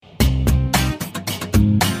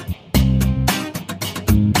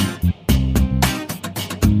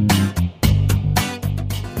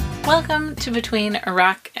Welcome to Between a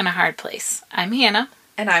Rock and a Hard Place. I'm Hannah.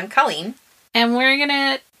 And I'm Colleen. And we're going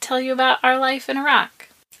to tell you about our life in Iraq.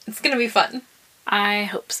 It's going to be fun. I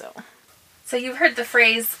hope so. So you've heard the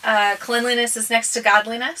phrase, cleanliness is next to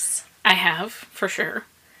godliness? I have, for sure.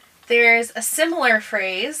 There's a similar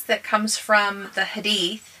phrase that comes from the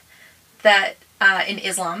Hadith that in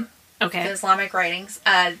Islam, the Islamic writings,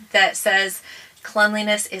 that says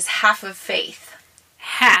cleanliness is half of faith.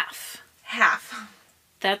 Half? Half.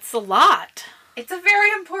 That's a lot. It's a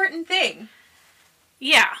very important thing.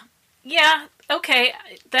 Yeah, okay.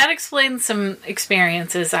 That explains some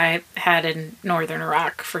experiences I had in northern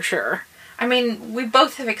Iraq, for sure. I mean, we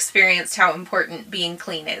both have experienced how important being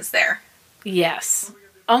clean is there. Yes.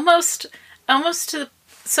 Almost to the...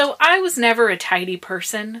 So I was never a tidy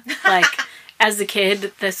person. Like, as a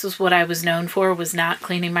kid, this was what I was known for, was not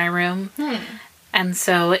cleaning my room. And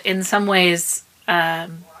so, in some ways,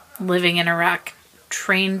 living in Iraq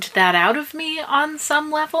trained that out of me on some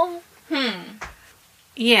level.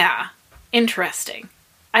 Yeah. Interesting.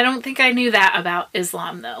 I don't think I knew that about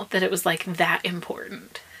Islam, though, that it was, like, that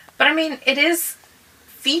important. But, I mean, it is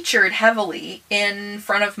featured heavily in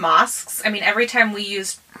front of mosques. I mean, every time we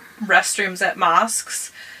used restrooms at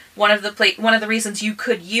mosques, one of the reasons you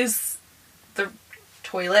could use the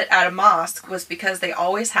toilet at a mosque was because they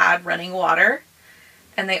always had running water,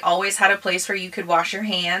 and they always had a place where you could wash your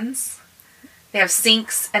hands. They have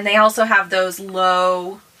sinks, and they also have those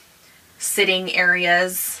low sitting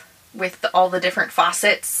areas with all the different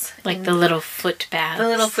faucets. Like the little foot baths. The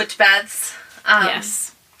little foot baths.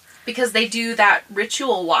 Yes. Because they do that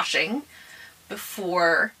ritual washing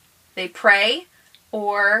before they pray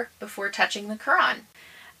or before touching the Quran.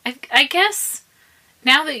 I guess,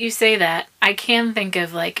 now that you say that, I can think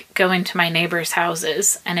of, like, going to my neighbors'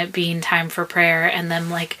 houses and it being time for prayer and them,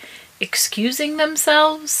 like, excusing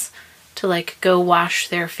themselves to, like, go wash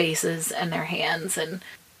their faces and their hands. And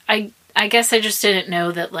I guess I just didn't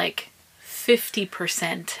know that, like,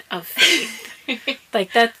 50% of faith.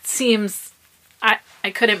 Like, that seems... I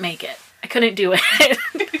couldn't make it. I couldn't do it.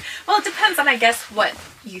 Well, it depends on, I guess, what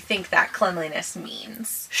you think that cleanliness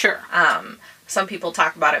means. Sure. Some people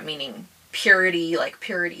talk about it meaning purity, like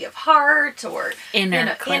purity of heart, or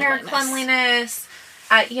inner cleanliness.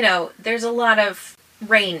 There's a lot of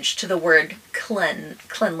range to the word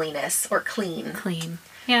cleanliness or clean. Clean.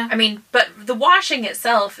 Yeah. I mean, but the washing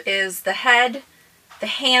itself is the head, the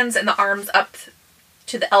hands and the arms up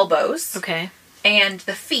to the elbows. Okay. And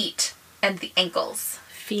the feet and the ankles.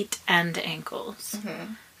 Feet and ankles.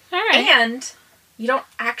 Mm-hmm. All right. And you don't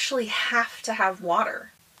actually have to have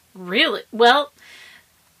water. Really? Well,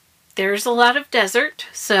 there's a lot of desert,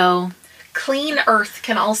 so... Clean earth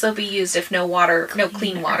can also be used if no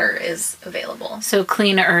clean water is available. So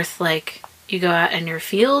clean earth, like, you go out in your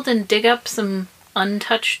field and dig up some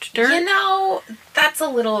untouched dirt? That's a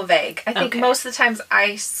little vague. I think most of the times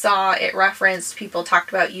I saw it referenced, people talked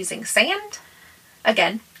about using sand.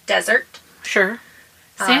 Again, desert. Sure.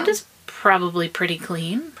 Sand is probably pretty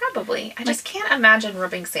clean. Probably. I just can't imagine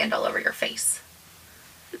rubbing sand all over your face.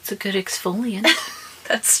 It's a good exfoliant.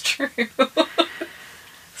 That's true.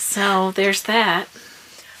 So, there's that.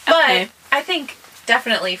 But I think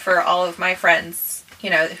definitely for all of my friends,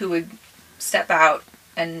 who would step out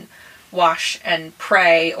and wash and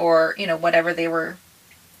pray or, whatever they were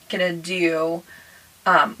going to do,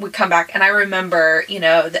 would come back. And I remember,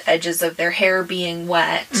 the edges of their hair being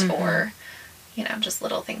wet or, just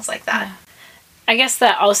little things like that. Yeah. I guess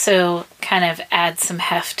that also kind of adds some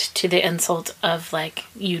heft to the insult of, like,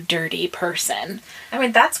 you dirty person. I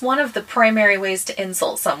mean, that's one of the primary ways to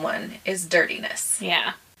insult someone is dirtiness.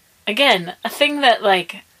 Yeah. Again, a thing that,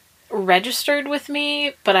 like, registered with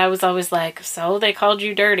me, but I was always like, so they called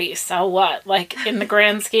you dirty, so what? Like, in the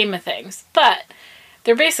grand scheme of things. But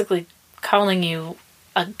they're basically calling you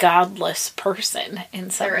a godless person in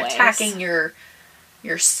some ways. They're attacking your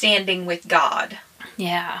standing with God.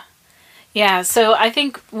 Yeah. Yeah, so I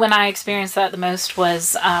think when I experienced that the most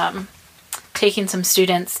was taking some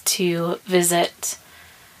students to visit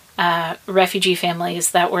refugee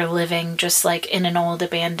families that were living just, like, in an old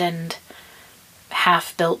abandoned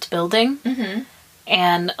half-built building. Mm-hmm.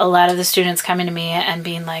 And a lot of the students coming to me and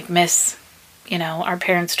being like, Miss, our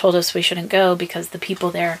parents told us we shouldn't go because the people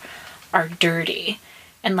there are dirty.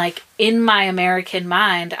 And, like, in my American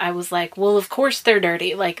mind, I was like, well, of course they're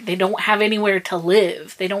dirty. Like, they don't have anywhere to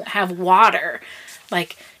live. They don't have water.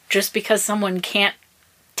 Like, just because someone can't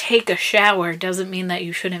take a shower doesn't mean that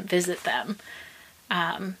you shouldn't visit them.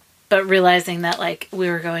 But realizing that, like, we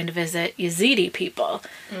were going to visit Yazidi people.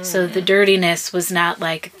 Mm. So the dirtiness was not,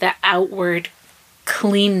 like, the outward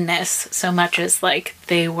cleanness so much as, like,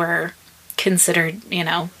 they were considered,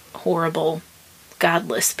 horrible,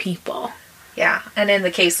 godless people. Yeah, and in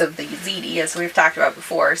the case of the Yazidi, as we've talked about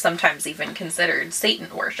before, sometimes even considered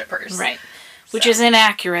Satan worshippers. Right. Which is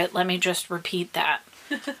inaccurate. Let me just repeat that.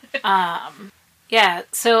 Yeah,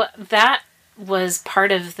 so that was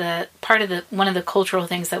part of the one of the cultural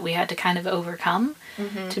things that we had to kind of overcome,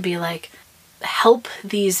 to be like, help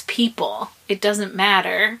these people. It doesn't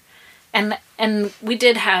matter. And we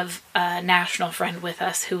did have a national friend with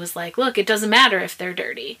us who was like, look, it doesn't matter if they're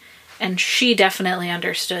dirty. And she definitely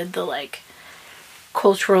understood the, like,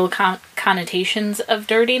 cultural connotations of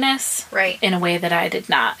dirtiness. Right. In a way that I did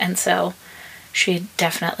not. And so she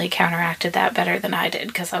definitely counteracted that better than I did,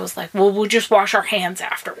 because I was like, well, we'll just wash our hands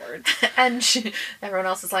afterwards. And everyone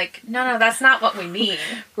else is like, no, that's not what we mean.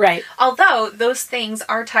 Right. Although those things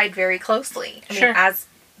are tied very closely. I Sure. mean, as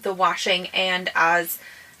the washing and as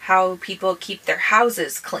how people keep their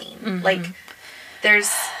houses clean. Mm-hmm. Like, there's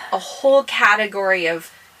a whole category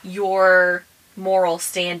of your moral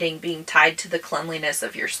standing being tied to the cleanliness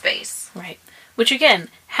of your space. Right. Which, again,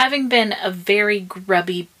 having been a very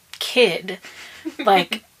grubby kid,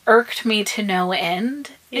 like, irked me to no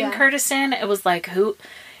end in Kurdistan. It was like,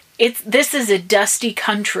 this is a dusty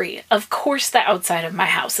country. Of course the outside of my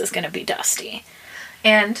house is going to be dusty.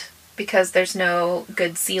 And because there's no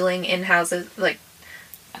good sealing in houses, like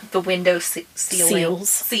the window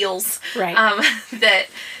seals, right? That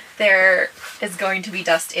there is going to be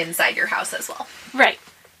dust inside your house as well. Right.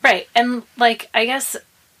 And, like, I guess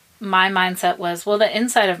my mindset was, well, the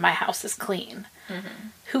inside of my house is clean. Mm-hmm.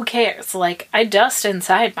 Who cares? Like, I dust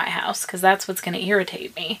inside my house because that's what's going to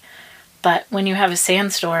irritate me. But when you have a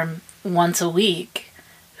sandstorm once a week,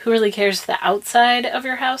 who really cares if the outside of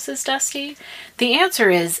your house is dusty? The answer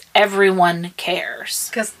is everyone cares.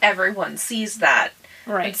 Because everyone sees that.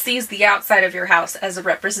 Right. And sees the outside of your house as a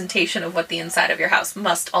representation of what the inside of your house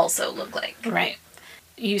must also look like. Right.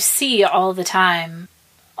 You see all the time,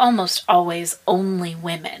 almost always, only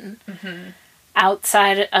women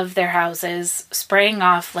outside of their houses spraying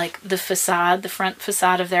off, like, the front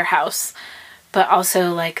facade of their house, but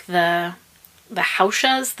also, like, the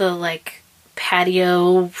haushas, the, like,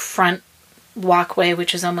 patio front walkway,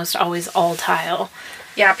 which is almost always all tile.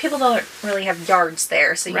 Yeah, people don't really have yards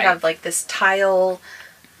there, so you have, like, this tile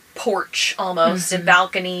porch almost, and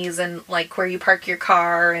balconies, and, like, where you park your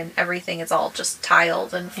car, and everything is all just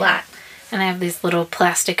tiled and flat. Yeah. And I have these little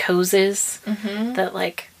plastic hoses that,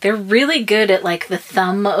 like, they're really good at, like, the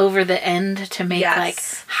thumb over the end to make, like,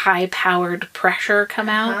 high-powered pressure come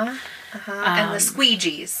out. And the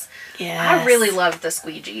squeegees. Yeah. I really love the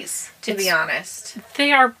squeegees, to be honest.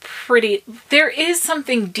 They are pretty... There is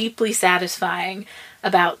something deeply satisfying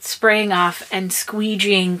about spraying off and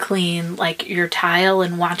squeegeeing clean, like, your tile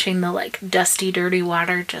and watching the, like, dusty, dirty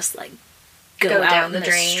water just, like, go out down the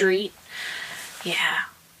drain. Street. Yeah.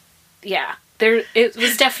 Yeah. It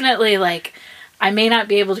was definitely, like, I may not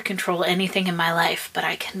be able to control anything in my life, but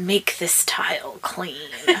I can make this tile clean.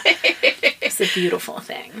 It's a beautiful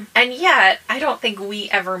thing. And yet, I don't think we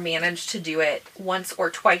ever managed to do it once or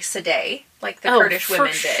twice a day, like the Kurdish women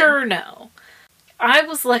did. For sure, no. I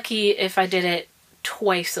was lucky if I did it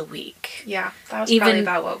twice a week. Yeah, that was probably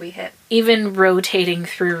about what we hit. Even rotating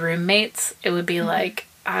through roommates, it would be like,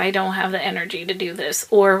 I don't have the energy to do this,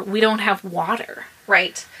 or we don't have water.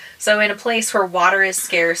 Right. So in a place where water is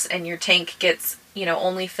scarce and your tank gets,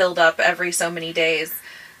 only filled up every so many days,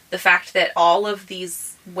 the fact that all of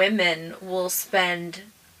these women will spend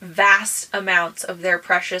vast amounts of their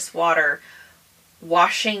precious water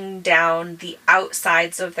washing down the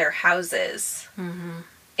outsides of their houses. Mm-hmm.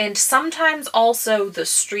 And sometimes also the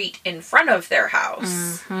street in front of their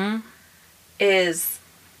house is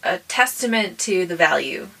a testament to the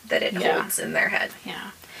value that it holds in their head.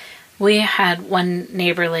 Yeah. We had one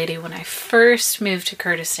neighbor lady when I first moved to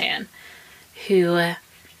Kurdistan who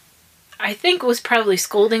I think was probably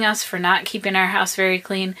scolding us for not keeping our house very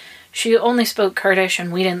clean. She only spoke Kurdish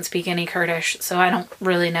and we didn't speak any Kurdish, so I don't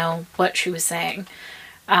really know what she was saying.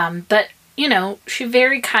 But, she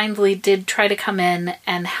very kindly did try to come in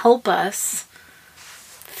and help us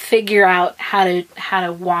figure out how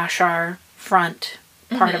to wash our front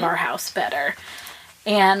part of our house better.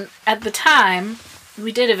 And at the time,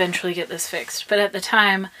 we did eventually get this fixed, but at the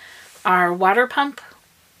time, our water pump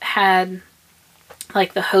had,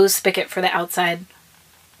 like, the hose spigot for the outside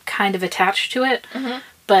kind of attached to it,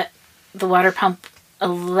 but the water pump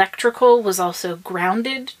electrical was also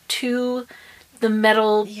grounded to the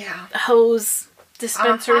metal hose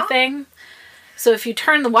dispenser thing. So if you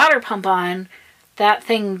turn the water pump on, that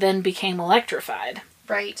thing then became electrified.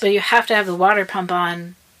 Right. But you have to have the water pump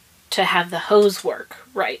on to have the hose work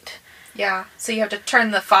right. Yeah. So you have to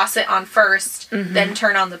turn the faucet on first, then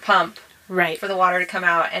turn on the pump Right. for the water to come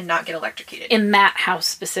out and not get electrocuted. In that house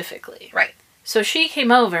specifically. Right. So she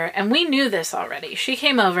came over, and we knew this already. She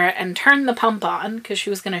came over and turned the pump on because she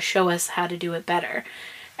was going to show us how to do it better.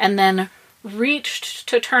 And then reached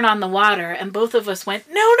to turn on the water, and both of us went,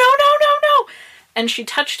 no, no, no, no, no. And she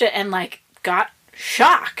touched it and, like, got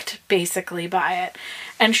shocked, basically, by it.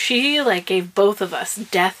 And she, like, gave both of us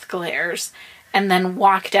death glares and then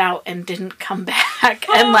walked out and didn't come back.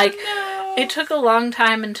 And, like, it took a long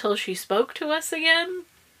time until she spoke to us again.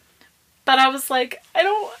 But I was like, I'm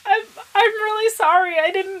really sorry.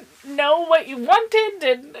 I didn't know what you wanted.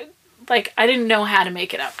 And, like, I didn't know how to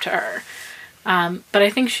make it up to her. But I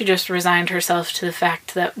think she just resigned herself to the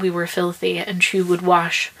fact that we were filthy and she would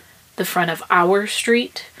wash the front of our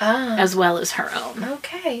street as well as her own.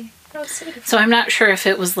 Okay. Oh, sweet. So I'm not sure if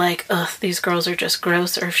it was like, ugh, these girls are just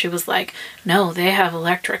gross, or if she was like, no, they have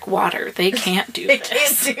electric water. They can't do this.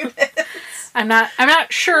 They can't do this. I'm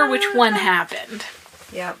not sure which one happened.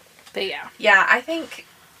 Yep. But yeah. Yeah, I think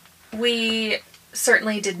we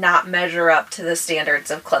certainly did not measure up to the standards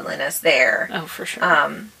of cleanliness there. Oh, for sure.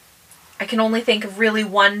 I can only think of really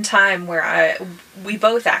one time where we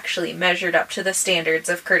both actually measured up to the standards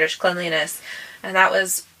of Kurdish cleanliness, and that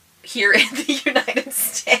was here in the United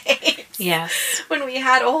States. Yes. When we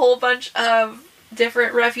had a whole bunch of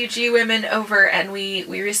different refugee women over, and we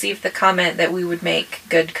received the comment that we would make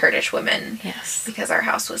good Kurdish women. Yes. Because our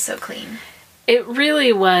house was so clean. It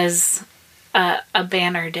really was a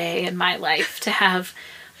banner day in my life to have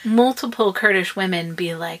multiple Kurdish women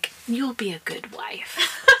be like, you'll be a good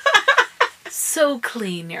wife. So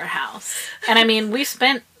clean your house. And I mean, we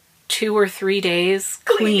spent 2 or 3 days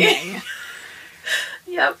cleaning.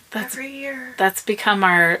 Yep, every year. That's become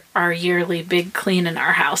our yearly big clean in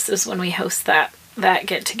our house, is when we host that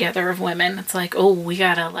get together of women. It's like, oh, we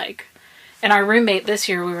gotta like, and our roommate this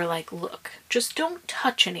year, we were like, look, just don't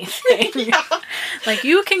touch anything. Yeah. Like,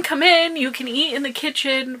 you can come in, you can eat in the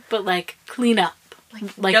kitchen, but like clean up,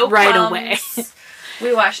 like no right crumbs. away.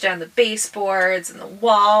 We washed down the baseboards and the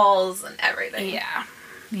walls and everything. Yeah.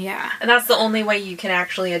 Yeah. And that's the only way you can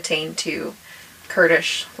actually attain to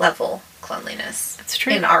Kurdish level cleanliness. It's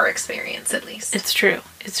true. In our experience, at least. It's true.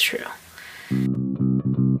 It's true.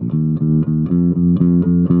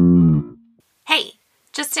 Hey,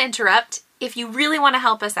 just to interrupt, if you really want to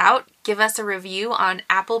help us out, give us a review on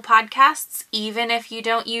Apple Podcasts. Even if you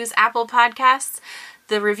don't use Apple Podcasts,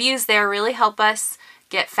 the reviews there really help us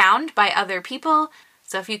get found by other people.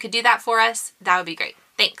 So if you could do that for us, that would be great.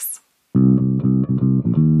 Thanks.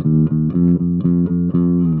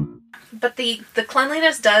 But the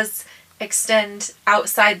cleanliness does extend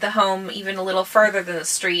outside the home even a little further than the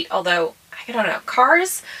street, although, I don't know,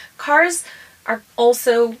 cars are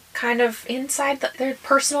also kind of inside their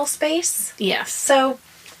personal space. Yes. So,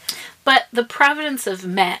 but the providence of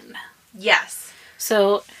men. yes.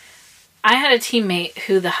 So I had a teammate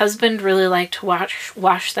who the husband really liked to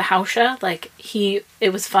wash the hausha. Like,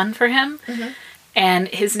 it was fun for him. Mm-hmm. And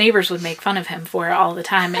his neighbors would make fun of him for it all the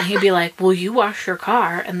time. And he'd be like, will you wash your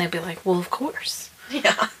car? And they'd be like, well, of course.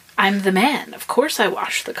 Yeah. I'm the man. Of course I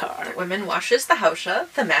wash the car. The woman washes the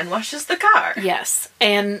hausha, the man washes the car. Yes.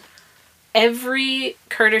 And every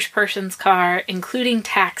Kurdish person's car, including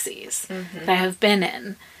taxis that I have been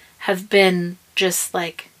in, have been just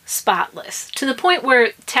like spotless. To the point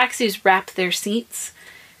where taxis wrap their seats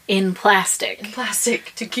in plastic.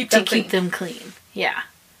 To keep them clean. Keep them clean. Yeah.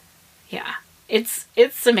 Yeah.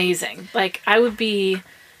 It's amazing. Like, I would be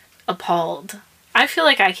appalled. I feel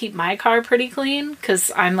like I keep my car pretty clean because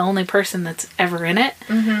I'm the only person that's ever in it.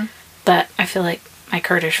 Mm-hmm. But I feel like my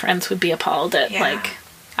Kurdish friends would be appalled at, like,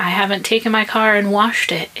 I haven't taken my car and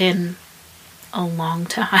washed it in a long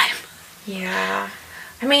time. Yeah.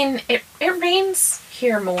 I mean, it rains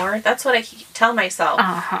here more. That's what I tell myself.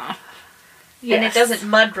 Uh-huh. Yes. And it doesn't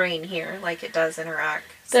mud rain here like it does in Iraq.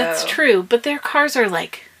 That's true. But their cars are,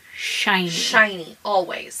 like, shiny. Shiny,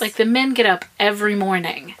 always. Like, the men get up every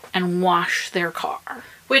morning and wash their car.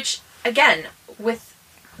 Which, again, with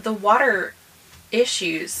the water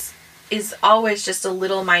issues, is always just a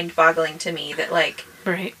little mind-boggling to me that, like,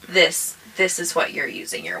 right. This is what you're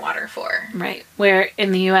using your water for. Right. Where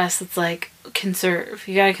in the U.S. it's like, conserve.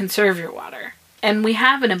 You gotta conserve your water. And we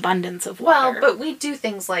have an abundance of water. Well, but we do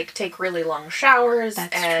things like take really long showers.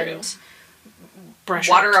 That's and true. Brush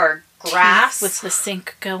water our grass. With the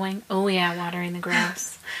sink going. Oh, yeah, watering the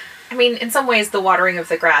grass. I mean, in some ways, the watering of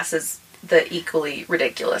the grass is the equally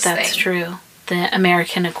ridiculous thing. That's true. The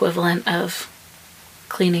American equivalent of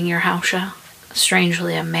cleaning your hausha.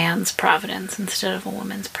 Strangely, a man's providence instead of a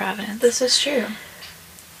woman's providence. This is true.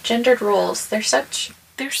 Gendered roles, they're such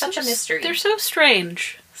They're such a mystery. They're so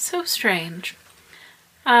strange. So strange.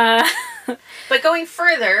 But going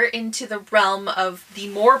further into the realm of the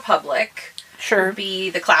more public, Sure. would be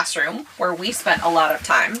the classroom, where we spent a lot of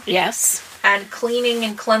time. Yes. And cleaning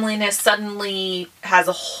and cleanliness suddenly has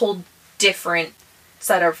a whole different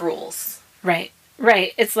set of rules. Right.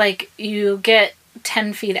 Right. It's like you get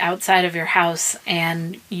 10 feet outside of your house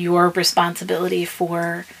and your responsibility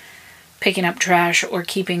for picking up trash or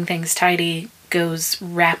keeping things tidy goes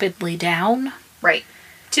rapidly down. Right.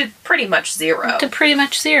 To pretty much zero. To pretty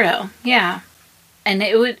much zero. Yeah. And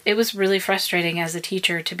it was really frustrating as a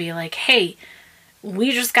teacher to be like, hey,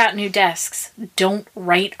 we just got new desks. Don't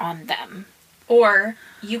write on them. Or,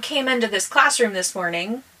 you came into this classroom this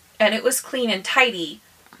morning and it was clean and tidy.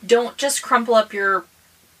 Don't just crumple up your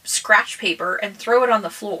scratch paper and throw it on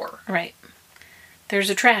the floor. Right.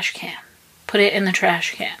 There's a trash can. Put it in the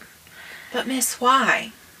trash can. But miss,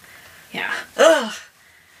 why? Yeah. Ugh.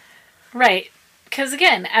 Right. Because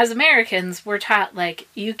again, as Americans, we're taught, like,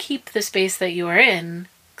 you keep the space that you are in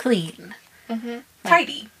clean. Mm-hmm.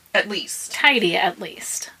 Tidy, at least. Tidy, at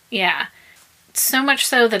least. Yeah. So much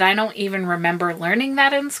so that I don't even remember learning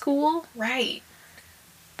that in school. Right.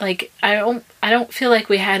 Like, I don't feel like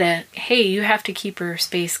we had a, hey, you have to keep your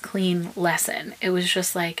space clean lesson. It was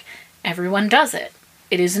just like, everyone does it.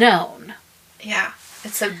 It is known. Yeah.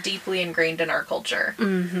 It's so deeply ingrained in our culture.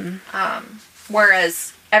 Mm-hmm.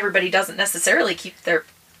 Whereas everybody doesn't necessarily keep their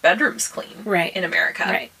bedrooms clean. Right. In America.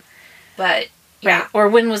 Right. But, yeah. Right. Or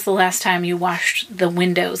when was the last time you washed the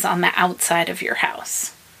windows on the outside of your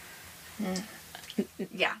house?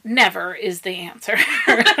 Yeah. Never is the answer.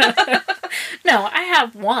 No, I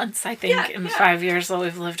have once, I think, in the 5 years that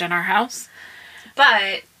we've lived in our house.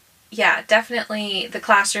 But, yeah, definitely the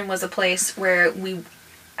classroom was a place where we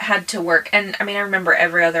had to work. And, I mean, I remember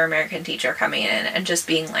every other American teacher coming in and just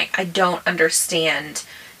being like, I don't understand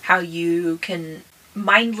how you can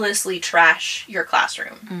mindlessly trash your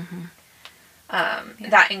classroom. Mm-hmm.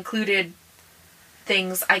 That included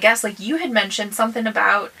things, I guess, like you had mentioned something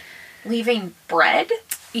about leaving bread?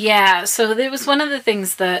 Yeah, so it was one of the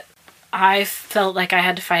things that I felt like I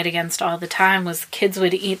had to fight against all the time was kids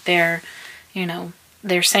would eat their,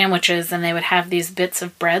 their sandwiches and they would have these bits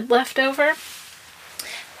of bread left over.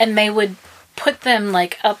 And they would put them,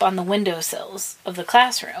 like, up on the windowsills of the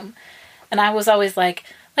classroom. And I was always like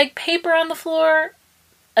paper on the floor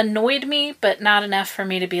annoyed me, but not enough for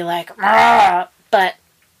me to be like, "Argh!" But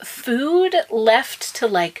food left to,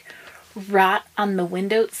 like, rot on the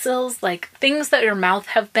windowsills, like things that your mouth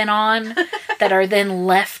have been on that are then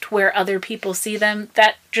left where other people see them,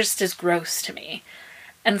 that just is gross to me.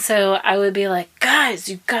 And so I would be like, guys,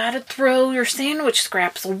 you gotta throw your sandwich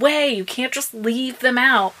scraps away. You can't just leave them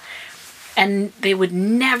out. And they would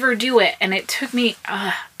never do it. And it took me,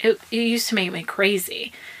 it used to make me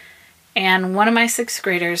crazy. And one of my 6th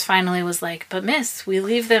graders finally was like, but miss, we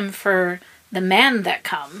leave them for the man that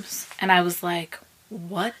comes. And I was like,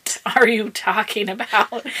 what are you talking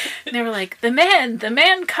about? And they were like, the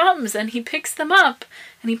man comes and he picks them up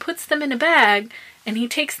and he puts them in a bag and he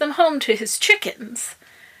takes them home to his chickens.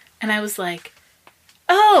 And I was like,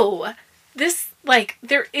 oh, this, like,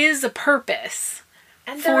 there is a purpose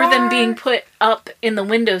for them being put up in the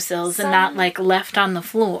windowsills and not, like, left on the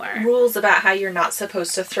floor. Rules about how you're not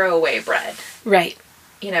supposed to throw away bread. Right.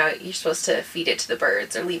 You're supposed to feed it to the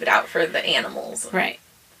birds or leave it out for the animals. Right.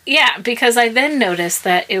 Yeah, because I then noticed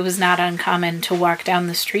that it was not uncommon to walk down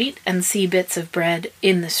the street and see bits of bread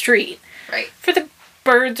in the street. Right. For the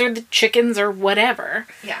birds or the chickens or whatever.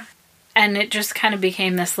 Yeah. And it just kind of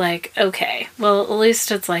became this, like, okay, well, at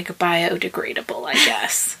least it's, like, biodegradable, I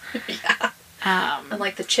guess. Yeah.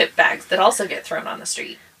 Unlike the chip bags that also get thrown on the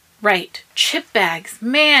street. Right. Chip bags.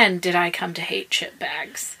 Man, did I come to hate chip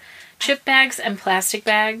bags. Chip bags and plastic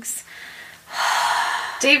bags.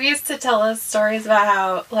 Dave used to tell us stories about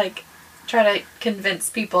how, like, try to convince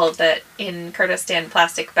people that in Kurdistan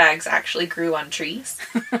plastic bags actually grew on trees.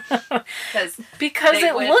 Because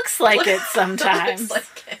it looks like it sometimes. Looks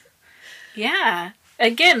like it. Yeah.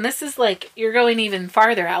 Again, this is like, you're going even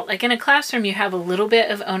farther out. Like in a classroom, you have a little bit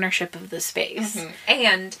of ownership of the space. Mm-hmm.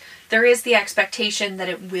 And there is the expectation that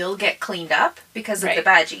it will get cleaned up because of the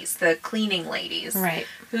badgies, the cleaning ladies. Right.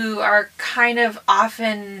 Who are kind of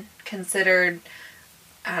often considered,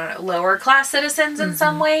 I don't know, lower class citizens in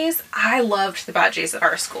some ways. I loved the badgies at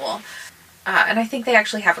our school. And I think they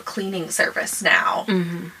actually have a cleaning service now.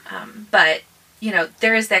 Mm-hmm. But,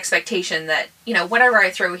 there is the expectation that, whatever I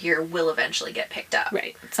throw here will eventually get picked up.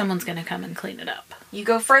 Right. Someone's going to come and clean it up. You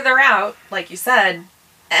go further out, like you said,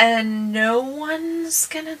 and no one's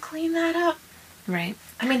going to clean that up. Right.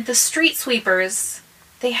 I mean, the street sweepers,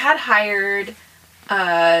 they had hired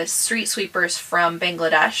street sweepers from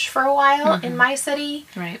Bangladesh for a while in my city.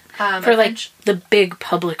 Right. For like the big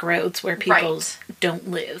public roads where people don't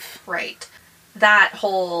live. Right. That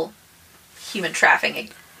whole human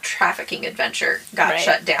trafficking adventure got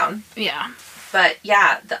shut down. Yeah. But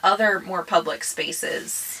yeah, the other more public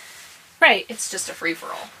spaces, it's just a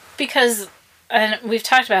free-for-all. Because, and we've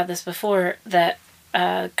talked about this before, that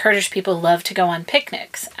Kurdish people love to go on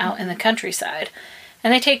picnics out in the countryside.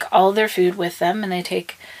 And they take all their food with them, and they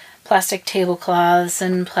take plastic tablecloths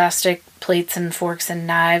and plastic plates and forks and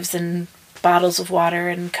knives and bottles of water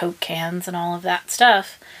and Coke cans and all of that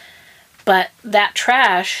stuff. But that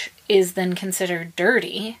trash is then considered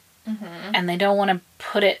dirty, and they don't want to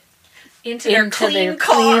put it into their clean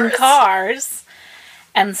cars.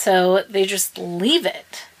 And so they just leave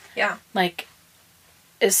it. Yeah. Like,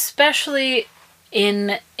 especially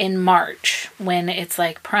in March, when it's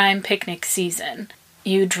like prime picnic season,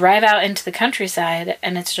 you drive out into the countryside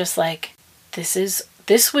and it's just like,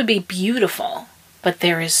 this would be beautiful, but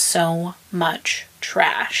there is so much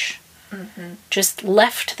trash just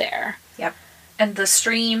left there. Yep. And the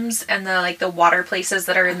streams and the water places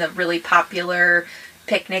that are in the really popular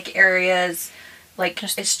picnic areas,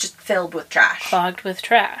 it's just filled with trash. Clogged with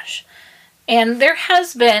trash. And there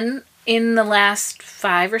has been, in the last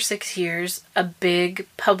 5 or 6 years, a big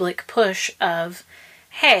public push of,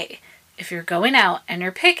 hey, if you're going out and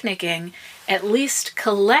you're picnicking, at least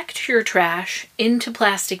collect your trash into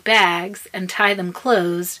plastic bags and tie them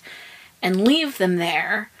closed and leave them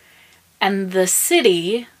there. And the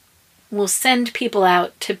city will send people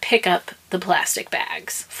out to pick up the plastic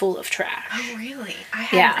bags full of trash. Oh, really? I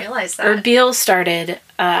hadn't realized that. Erbil started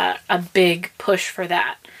a big push for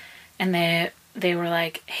that. And they were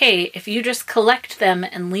like, hey, if you just collect them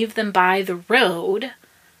and leave them by the road,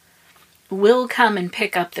 we'll come and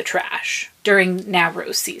pick up the trash during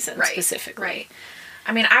Nowruz season specifically. Right.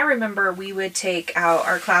 I mean, I remember we would take out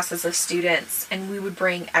our classes of students and we would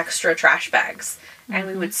bring extra trash bags. And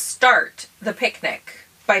we would start the picnic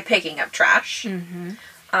by picking up trash.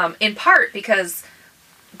 In part because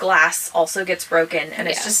glass also gets broken and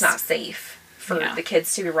it's just not safe for the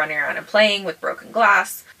kids to be running around and playing with broken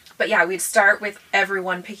glass. But yeah, we'd start with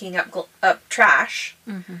everyone picking up trash,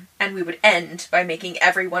 and we would end by making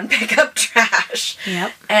everyone pick up trash.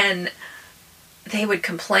 Yep. And they would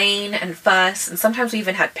complain and fuss, and sometimes we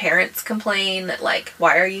even had parents complain that,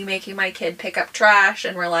 why are you making my kid pick up trash?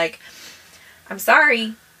 And we're like, I'm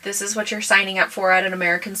sorry, this is what you're signing up for at an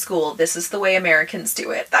American school. This is the way Americans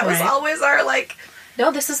do it. That was always our,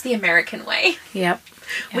 no, this is the American way. Yep.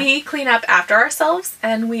 We clean up after ourselves,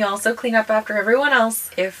 and we also clean up after everyone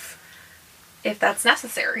else if that's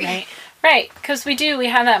necessary. Right. Because we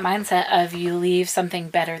have that mindset of you leave something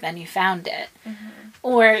better than you found it.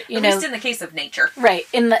 Or, at least in the case of nature. Right.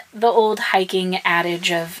 In the old hiking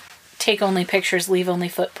adage of take only pictures, leave only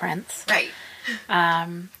footprints. Right.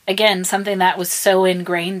 Again, something that was so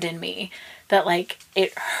ingrained in me that,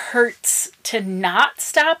 it hurts to not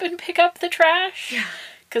stop and pick up the trash. Yeah.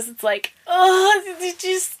 Because it's like,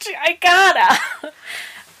 I gotta.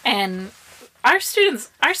 And our students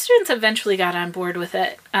eventually got on board with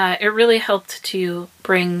it. It really helped to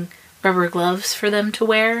bring rubber gloves for them to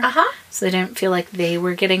wear. So they didn't feel like they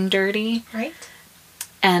were getting dirty. Right.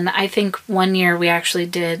 And I think one year we actually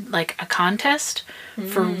did, a contest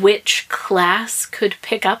for which class could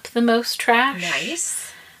pick up the most trash. Nice.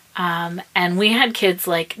 And we had kids,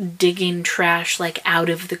 digging trash, out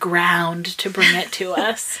of the ground to bring it to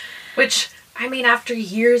us. Which, I mean, after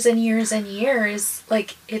years and years and years,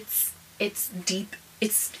 it's deep.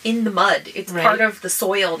 It's in the mud. It's part of the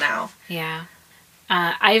soil now. Yeah.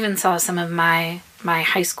 I even saw some of my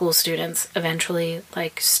high school students eventually,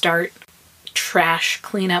 start trash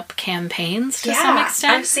cleanup campaigns to some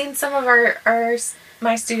extent. I've seen some of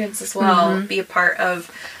my students as well be a part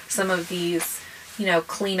of some of these,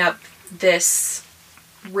 clean up this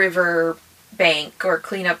river bank or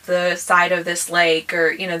clean up the side of this lake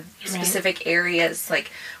or, specific areas.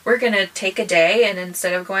 We're going to take a day and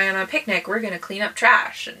instead of going on a picnic, we're going to clean up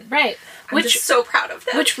trash. And I'm just so proud of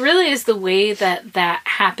them. Which really is the way that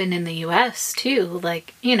happened in the U.S. too.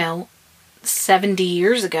 70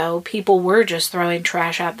 years ago, people were just throwing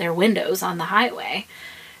trash out their windows on the highway.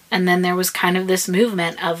 And then there was kind of this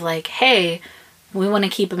movement of hey, we want to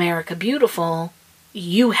keep America beautiful.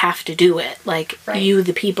 You have to do it. You,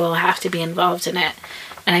 the people, have to be involved in it.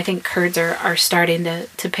 And I think Kurds are starting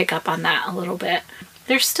to pick up on that a little bit.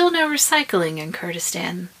 There's still no recycling in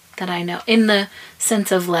Kurdistan that I know. In the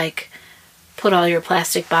sense of put all your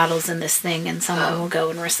plastic bottles in this thing and someone will go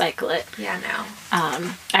and recycle it. Yeah, no.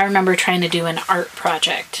 I remember trying to do an art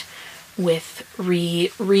project with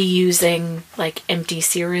reusing like empty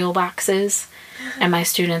cereal boxes, and my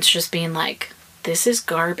students just being like, this is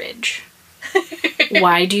garbage.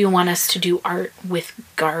 Why do you want us to do art with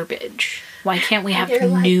garbage? Why can't we have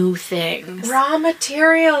new things? Raw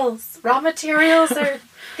materials. Raw materials are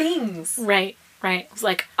things. Right. It's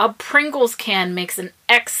like, a Pringles can makes an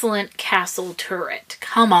excellent castle turret.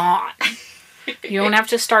 Come on. You don't have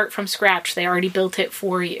to start from scratch. They already built it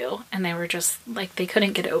for you. And they were just like, they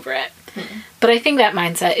couldn't get over it. Mm-hmm. But I think that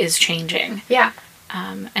mindset is changing. Yeah.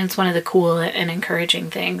 And it's one of the cool and encouraging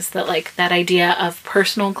things that, like, that idea of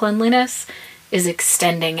personal cleanliness is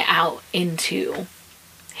extending out into,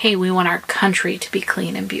 hey, we want our country to be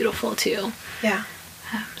clean and beautiful too. Yeah.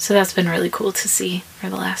 So that's been really cool to see for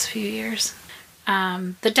the last few years.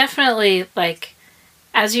 But definitely, like,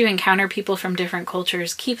 as you encounter people from different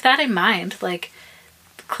cultures, keep that in mind. Like,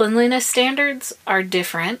 cleanliness standards are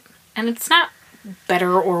different, and it's not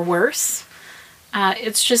better or worse.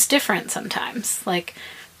 It's just different sometimes. Like,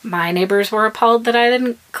 my neighbors were appalled that I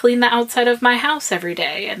didn't clean the outside of my house every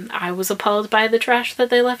day, and I was appalled by the trash that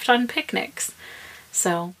they left on picnics.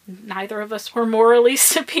 So, neither of us were morally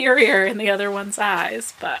superior in the other one's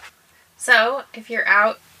eyes, but... So, if you're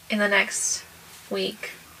out in the next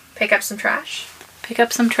week, pick up some trash. Pick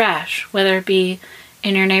up some trash, whether it be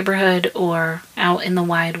in your neighborhood or out in the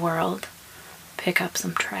wide world. Pick up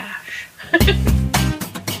some trash.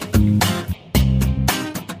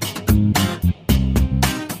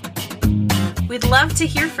 We'd love to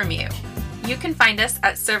hear from you. You can find us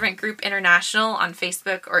at Servant Group International on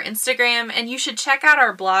Facebook or Instagram, and you should check out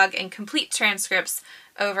our blog and complete transcripts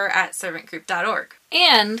over at servantgroup.org.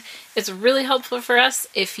 And it's really helpful for us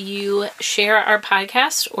if you share our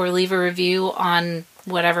podcast or leave a review on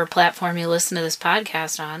whatever platform you listen to this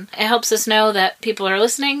podcast on. It helps us know that people are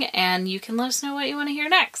listening, and you can let us know what you want to hear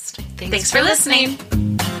next. Thanks for listening.